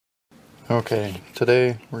Okay,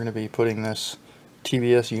 today we're going to be putting this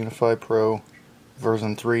TBS Unify Pro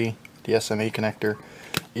version 3, the SMA connector,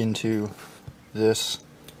 into this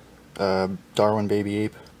Darwin baby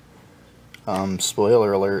ape.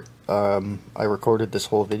 Spoiler alert, I recorded this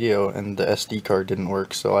whole video and the SD card didn't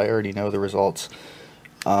work, so I already know the results.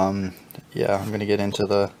 Yeah, I'm going to get into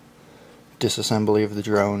the disassembly of the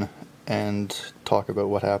drone and talk about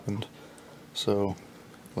what happened. So,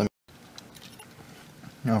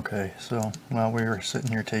 okay, so while we were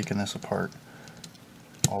sitting here taking this apart,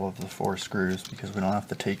 all of the 4 screws, because we don't have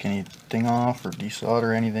to take anything off or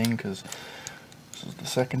desolder anything, because this is the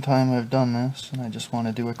second time I've done this, and I just want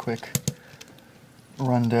to do a quick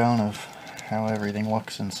rundown of how everything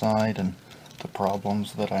looks inside and the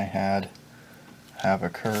problems that I had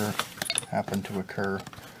happen to occur.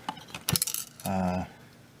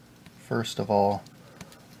 First of all,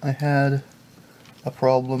 I had a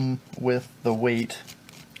problem with the weight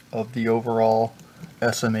of the overall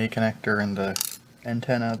SMA connector and the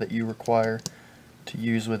antenna that you require to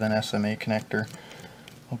use with an SMA connector.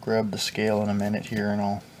 I'll grab the scale in a minute here and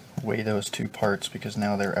I'll weigh those 2 parts because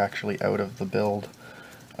now they're actually out of the build.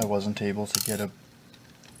 I wasn't able to get a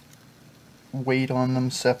weight on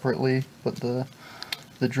them separately, but the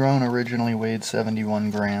drone originally weighed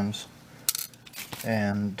 71 grams,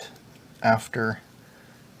 and after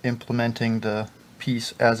implementing the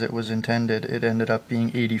piece as it was intended, it ended up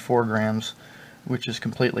being 84 grams, which is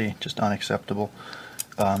completely just unacceptable.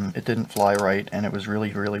 It didn't fly right, and it was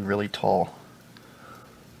really tall.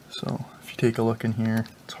 So if you take a look in here,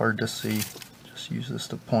 it's hard to see. Just use this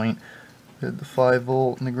to point. You had the 5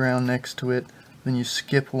 volt in the ground next to it, then you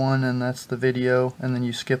skip one and that's the video, and then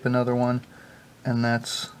you skip another one and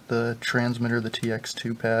that's the transmitter, the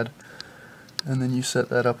TX2 pad, and then you set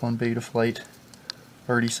that up on Betaflight.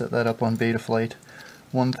 Already set that up on Betaflight.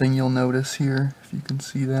 One thing you'll notice here, if you can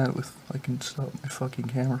see that, with I can stop my fucking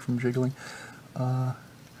camera from jiggling, a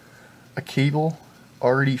cable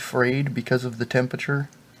already frayed because of the temperature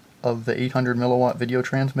of the 800 milliwatt video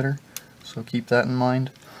transmitter, so keep that in mind.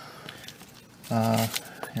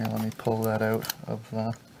 Here, let me pull that out of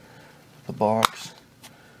the box.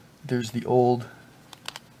 There's the old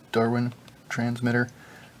Darwin transmitter,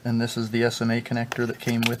 and this is the SMA connector that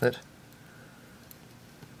came with it,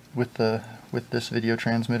 with this video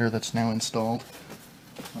transmitter that's now installed.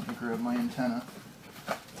 Let me grab my antenna.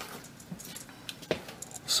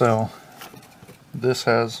 So this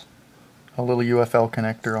has a little UFL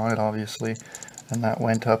connector on it, obviously, and that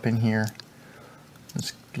went up in here.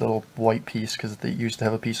 This little white piece, because they used to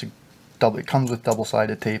have a piece of it comes with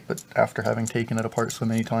double-sided tape, but after having taken it apart so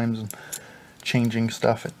many times and changing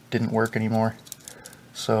stuff, it didn't work anymore.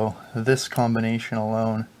 So this combination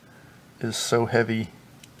alone is so heavy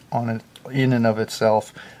on it in and of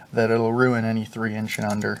itself that it'll ruin any 3-inch and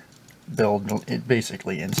under build. It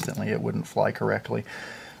basically instantly. It wouldn't fly correctly.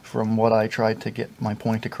 From what I tried to get my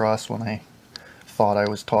point across when I thought I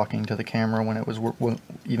was talking to the camera when it was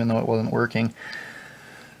even though it wasn't working,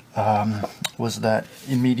 was that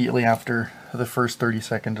immediately after the first 30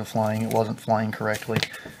 seconds of flying, it wasn't flying correctly.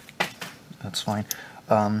 That's fine.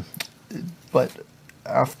 But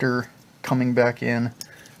after coming back in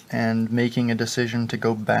and making a decision to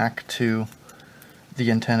go back to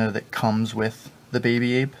the antenna that comes with the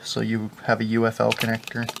baby ape, so you have a UFL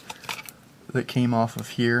connector that came off of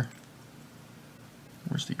here.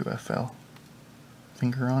 Where's the UFL?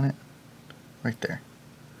 Finger on it? Right there.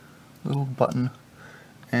 Little button.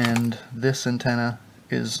 And this antenna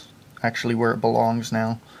is actually where it belongs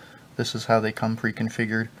now. This is how they come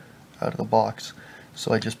pre-configured out of the box.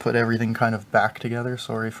 So I just put everything kind of back together.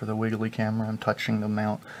 Sorry for the wiggly camera, I'm touching the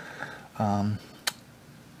mount.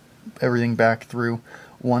 Everything back through.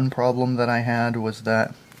 One problem that I had was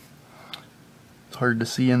that, it's hard to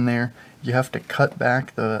see in there, you have to cut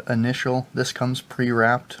back the initial, this comes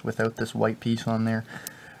pre-wrapped without this white piece on there,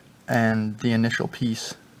 and the initial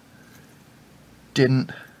piece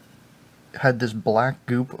had this black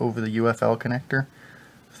goop over the UFL connector,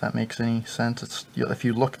 if that makes any sense. If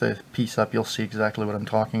you look the piece up, you'll see exactly what I'm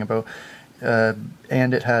talking about.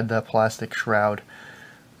 And it had that plastic shroud.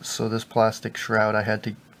 So this plastic shroud,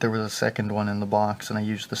 there was a second one in the box, and I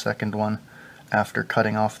used the second one after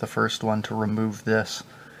cutting off the first one to remove this,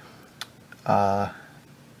 to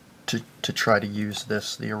try to use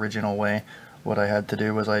this the original way. What I had to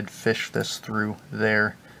do was I'd fish this through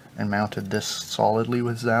there and mounted this solidly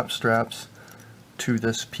with zap straps to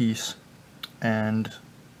this piece, and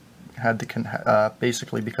had to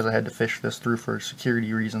basically, because I had to fish this through for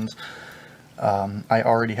security reasons, I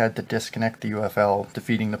already had to disconnect the UFL,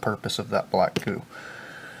 defeating the purpose of that black goo.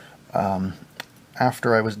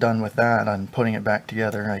 after I was done with that and putting it back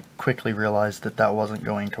together, I quickly realized that that wasn't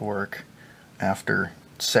going to work. After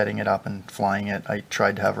setting it up and flying it, I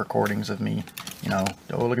tried to have recordings of me, you know,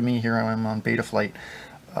 oh look at me, here I am on beta flight,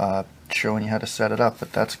 showing you how to set it up,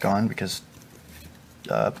 but that's gone because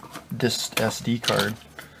this SD card,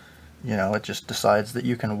 you know, it just decides that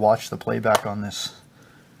you can watch the playback on this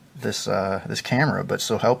camera, but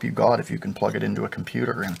so help you God if you can plug it into a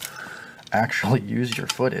computer and actually use your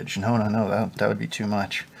footage. No, that would be too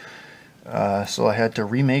much. So I had to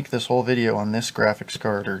remake this whole video on this graphics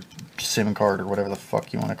card or SIM card or whatever the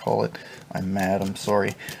fuck you want to call it. I'm mad, I'm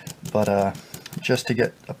sorry, but just to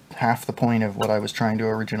get half the point of what I was trying to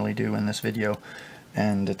originally do in this video,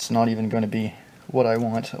 and it's not even going to be what I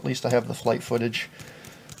want. At least I have the flight footage,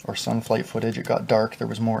 or sun flight footage. It got dark, there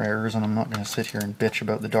was more errors, and I'm not going to sit here and bitch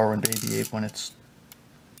about the Darwin baby ape when it's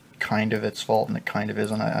kind of its fault and it kind of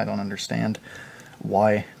isn't. I don't understand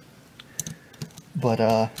why. But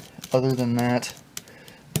other than that,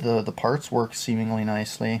 the parts work seemingly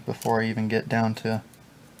nicely. Before I even get down to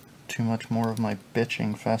too much more of my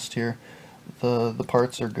bitching fest here, the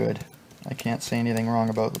parts are good. I can't say anything wrong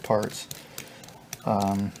about the parts.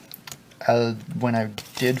 When I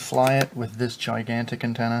did fly it with this gigantic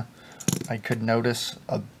antenna, I could notice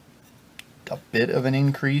a bit of an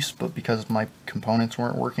increase, but because my components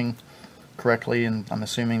weren't working correctly, and I'm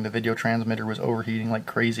assuming the video transmitter was overheating like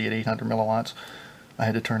crazy at 800 milliwatts, I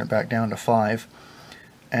had to turn it back down to 5.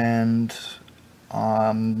 And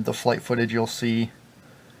the flight footage you'll see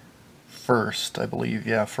first, I believe,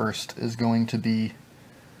 yeah, first, is going to be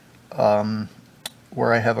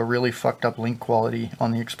where I have a really fucked up link quality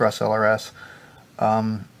on the Express LRS.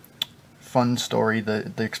 Fun story,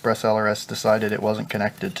 the Express LRS decided it wasn't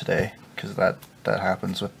connected today, because that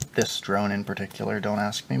happens with this drone in particular. Don't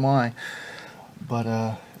ask me why. But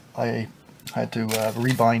I had to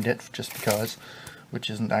rebind it just because, which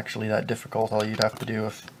isn't actually that difficult. All you'd have to do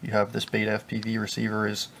if you have this beta FPV receiver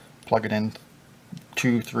is plug it in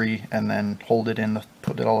 2, 3, and then hold it in,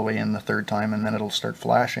 put it all the way in the third time, and then it'll start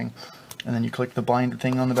flashing. And then you click the bind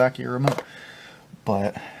thing on the back of your remote.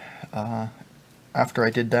 But after I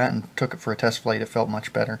did that and took it for a test flight, it felt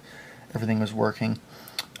much better. Everything was working.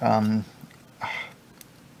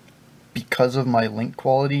 Because of my link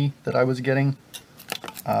quality that I was getting,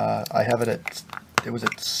 I have it at, it was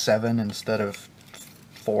at 7 instead of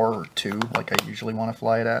 4 or 2 like I usually want to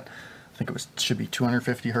fly it at. I think it should be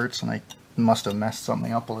 250 hertz, and I must have messed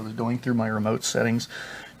something up while I was going through my remote settings,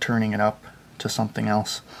 turning it up to something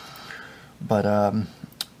else. But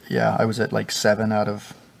yeah, I was at like 7 out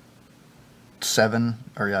of 7,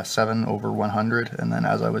 or yeah, 7 over 100, and then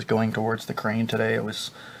as I was going towards the crane today,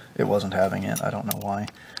 it wasn't having it. I don't know why.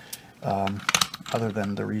 Other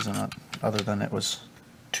than the reason other than it was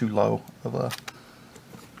too low of a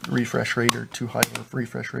refresh rate or too high of a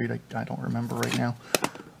refresh rate. I don't remember right now.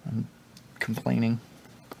 I'm complaining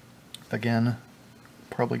again.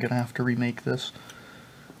 Probably gonna have to remake this.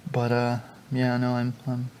 But yeah, no,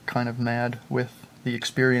 I'm kind of mad with the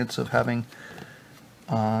experience of having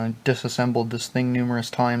disassembled this thing numerous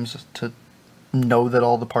times to know that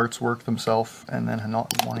all the parts work themselves, and then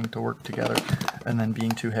not wanting to work together, and then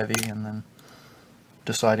being too heavy, and then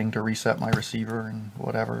deciding to reset my receiver and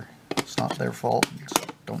whatever. It's not their fault.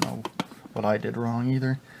 Don't know what I did wrong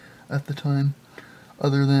either at the time.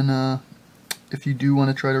 Other than if you do want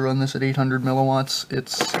to try to run this at 800 milliwatts,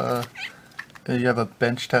 it's you have a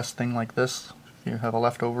bench test thing like this. You have a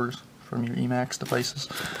leftovers from your Emacs devices.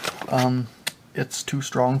 It's too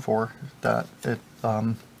strong for that.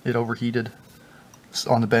 It overheated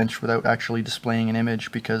on the bench without actually displaying an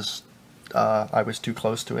image because I was too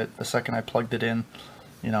close to it. The second I plugged it in,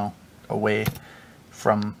 you know, away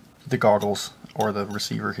from the goggles or the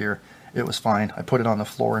receiver here, it was fine. I put it on the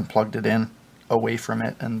floor and plugged it in away from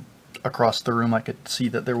it, and across the room I could see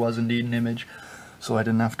that there was indeed an image, so I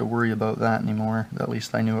didn't have to worry about that anymore. At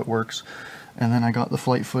least I knew it works. And then I got the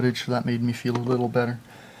flight footage, so that made me feel a little better.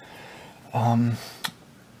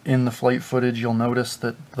 In the flight footage, you'll notice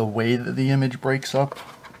that the way that the image breaks up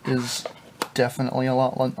is definitely a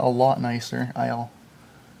lot nicer. I'll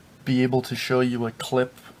be able to show you a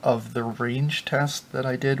clip of the range test that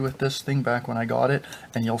I did with this thing back when I got it,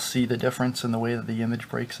 and you'll see the difference in the way that the image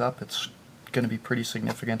breaks up. It's going to be pretty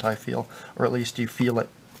significant, I feel, or at least you feel it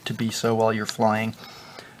to be so while you're flying.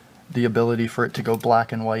 The ability for it to go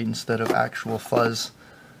black and white instead of actual fuzz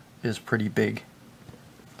is pretty big.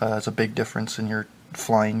 It's a big difference in your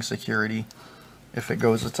flying security. If it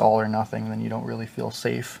goes it's all or nothing, then you don't really feel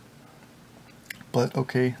safe. But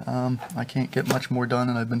okay, I can't get much more done,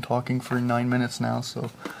 and I've been talking for 9 minutes now,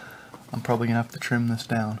 so I'm probably gonna have to trim this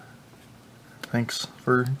down. Thanks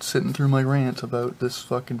for sitting through my rant about this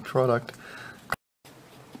fucking product.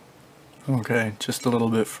 Okay, just a little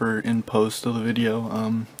bit for in post of the video.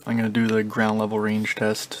 I'm gonna do the ground level range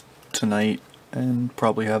test tonight and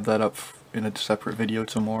probably have that up in a separate video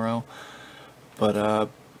tomorrow. But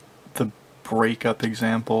the breakup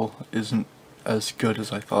example isn't as good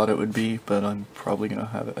as I thought it would be, but I'm probably gonna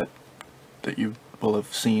have it that you will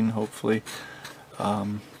have seen, hopefully.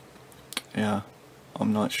 Yeah,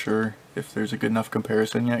 I'm not sure if there's a good enough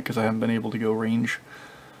comparison yet because I haven't been able to go range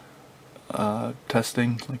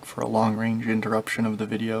testing, like for a long range interruption of the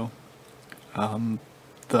video.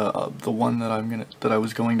 The one that I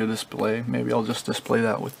was going to display, maybe I'll just display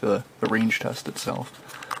that with the range test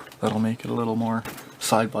itself. That'll make it a little more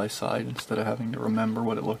side by side instead of having to remember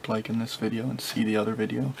what it looked like in this video and see the other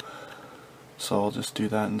video. So I'll just do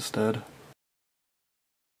that instead.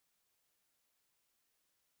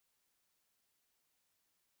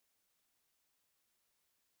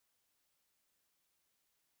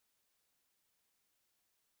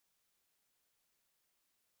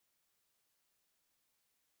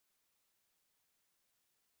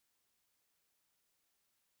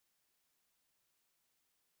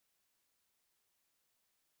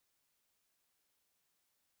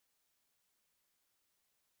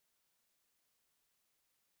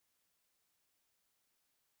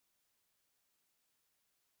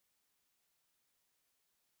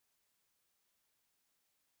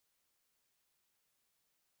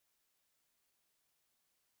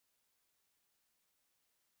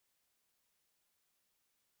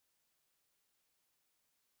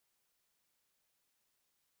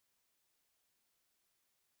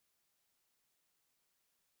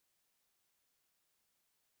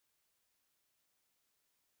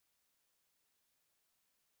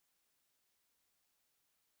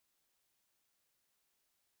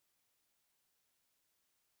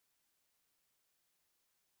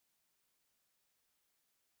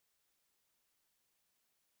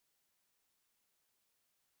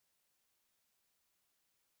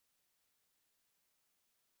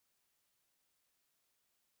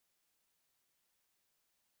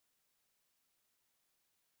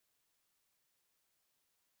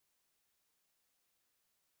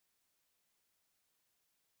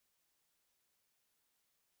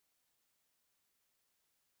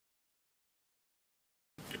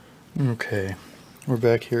 Okay, we're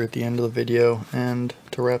back here at the end of the video, and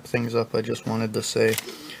to wrap things up, I just wanted to say,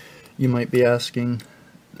 you might be asking,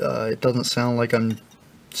 it doesn't sound like I'm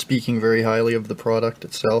speaking very highly of the product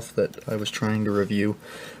itself that I was trying to review,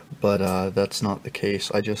 but that's not the case.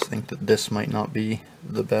 I just think that this might not be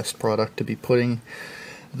the best product to be putting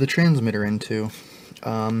the transmitter into.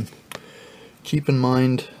 Keep in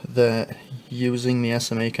mind that using the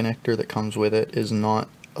SMA connector that comes with it is not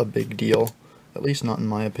a big deal. At least not in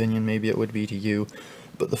my opinion. Maybe it would be to you,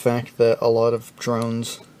 but the fact that a lot of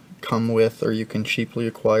drones come with, or you can cheaply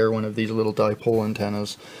acquire one of these little dipole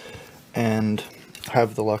antennas and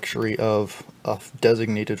have the luxury of a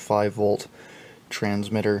designated 5-volt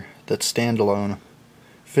transmitter that's standalone,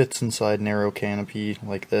 fits inside narrow canopy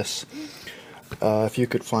like this. If you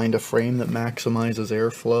could find a frame that maximizes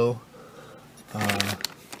airflow,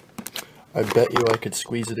 I bet you I could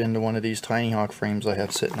squeeze it into one of these Tiny Hawk frames I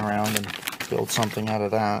have sitting around and build something out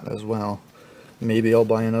of that as well. Maybe I'll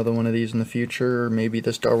buy another one of these in the future, or maybe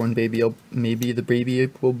this Darwin baby, maybe the baby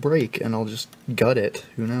will break and I'll just gut it.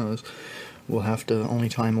 Who knows? We'll have to, only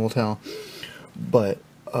time will tell. But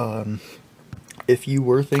if you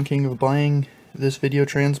were thinking of buying this video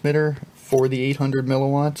transmitter for the 800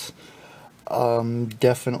 milliwatts,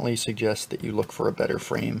 definitely suggest that you look for a better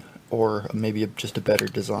frame, or maybe just a better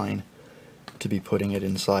design to be putting it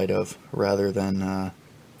inside of, rather than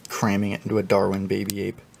cramming it into a Darwin baby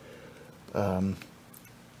ape.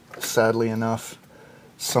 Sadly enough,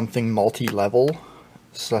 something multi-level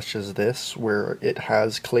such as this, where it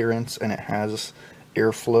has clearance and it has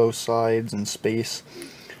airflow sides and space,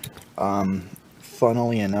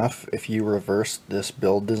 funnily enough, if you reversed this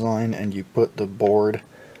build design and you put the board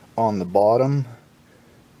on the bottom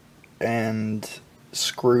and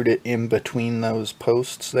screwed it in between those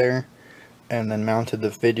posts there, and then mounted the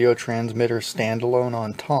video transmitter standalone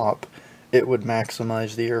on top, it would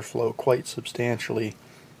maximize the airflow quite substantially,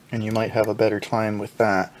 and you might have a better time with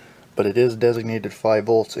that. But it is designated 5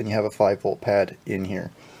 volts, and you have a 5-volt pad in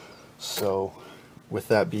here. So, with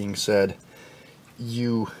that being said,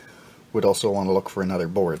 you would also want to look for another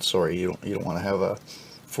board. Sorry, you don't want to have a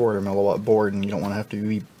 400 milliwatt board, and you don't want to have to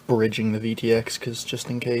be bridging the VTX, because just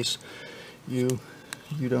in case you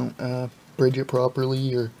don't bridge it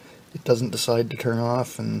properly, or it doesn't decide to turn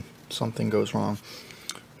off and something goes wrong.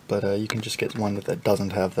 But you can just get one that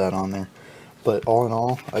doesn't have that on there. But all in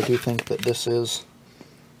all, I do think that this is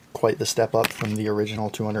quite the step up from the original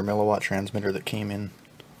 200 milliwatt transmitter that came in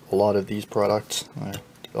a lot of these products,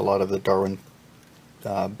 a lot of the Darwin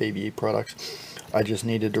Baby products. I just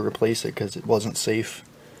needed to replace it because it wasn't safe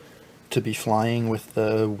to be flying with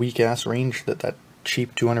the weak ass range that that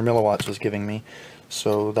cheap 200 milliwatts was giving me.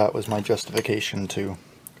 So that was my justification to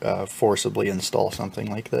forcibly install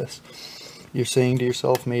something like this. You're saying to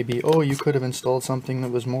yourself maybe, oh, you could have installed something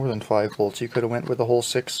that was more than 5 volts. You could have went with a whole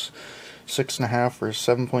 6.5 or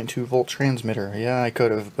 7.2 volt transmitter. Yeah, I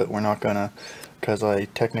could have, but we're not gonna, because I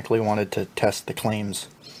technically wanted to test the claims,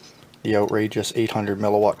 the outrageous 800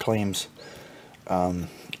 milliwatt claims. And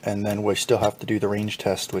then we still have to do the range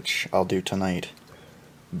test, which I'll do tonight.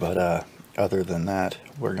 But other than that,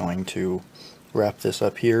 we're going to wrap this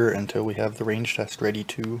up here until we have the range test ready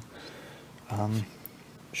to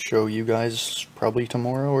show you guys probably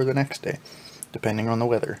tomorrow or the next day, depending on the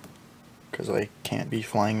weather, because I can't be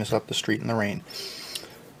flying this up the street in the rain.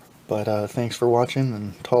 But thanks for watching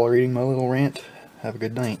and tolerating my little rant. Have a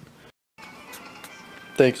good night.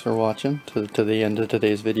 Thanks for watching to the end of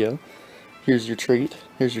today's video. Here's your treat.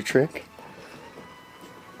 Here's your trick.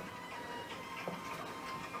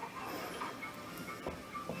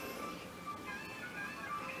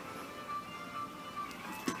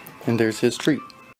 And there's his treat.